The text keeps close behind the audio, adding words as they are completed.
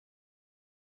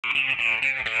Hey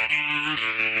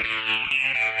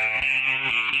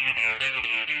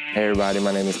everybody,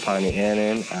 my name is Pani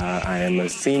Annan. I am a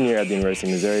senior at the University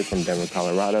of Missouri from Denver,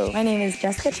 Colorado. My name is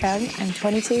Jessica Chung. I'm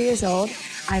 22 years old.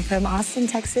 I'm from Austin,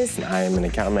 Texas. I am an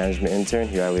account management intern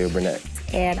here at Burnett.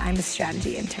 And I'm a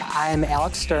strategy intern. I'm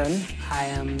Alex Stern. I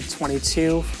am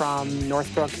 22 from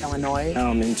Northbrook, Illinois.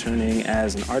 I'm interning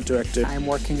as an art director. I'm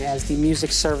working as the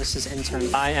music services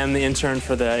intern. I am the intern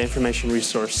for the Information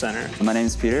Resource Center. My name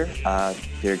is Peter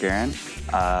Guerin.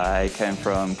 I came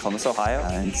from Columbus, Ohio,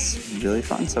 and it's really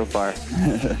fun so far.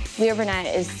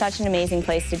 Burnett is such an amazing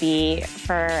place to be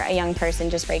for a young person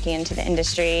just breaking into the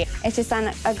industry. It's just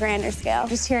on a grander scale.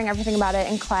 Just hearing everything about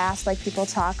it in class, like people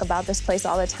talk about this place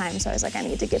all the time, so I was like, I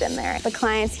need to get in there. The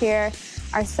clients here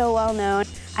are so well known.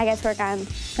 I get to work on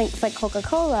things like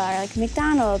Coca-Cola or like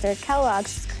McDonald's or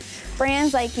Kellogg's.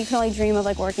 Brands like you can only dream of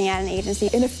like working at an agency.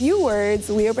 In a few words,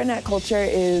 Burnett culture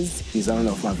is... I don't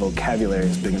know if my vocabulary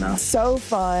is big enough. So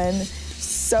fun,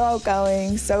 so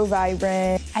outgoing, so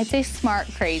vibrant. I'd say smart,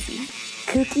 crazy.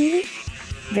 Kooky,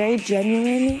 very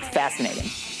genuine. Fascinating.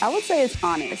 I would say it's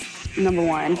honest, number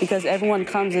one, because everyone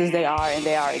comes as they are and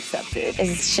they are accepted.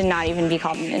 It should not even be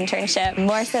called an internship.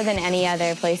 More so than any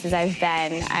other places I've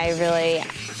been, I really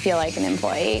feel like an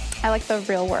employee. I like the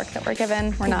real work that we're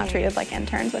given. We're not treated like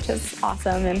interns, which is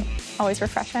awesome and always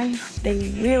refreshing. They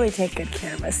really take good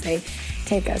care of us. They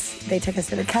took us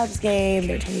to the Cubs game.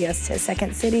 They're taking us to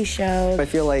Second City shows. I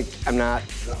feel like I'm not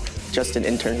just an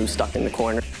intern who's stuck in the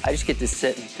corner. I just get to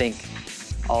sit and think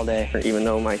all day, even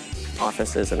though my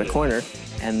office is in a corner,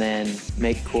 and then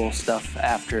make cool stuff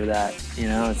after that. You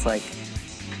know, it's like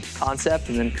concept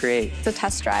and then create. It's a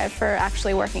test drive for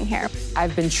actually working here.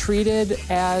 I've been treated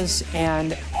as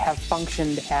and have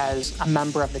functioned as a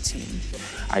member of the team.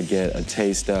 I get a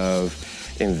taste of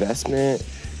investment,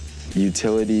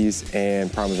 utilities,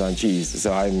 and Parmesan cheese.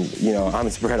 So I'm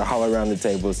spread all around the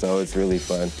table, so it's really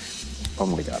fun. Oh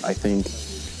my God, I think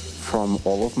from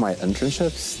all of my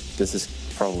internships, this is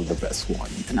probably the best one.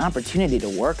 An opportunity to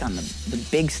work on the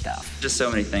big stuff. Just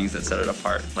so many things that set it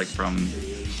apart, like from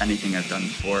anything I've done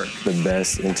before. The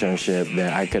best internship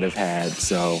that I could have had,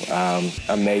 so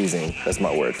amazing. That's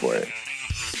my word for it.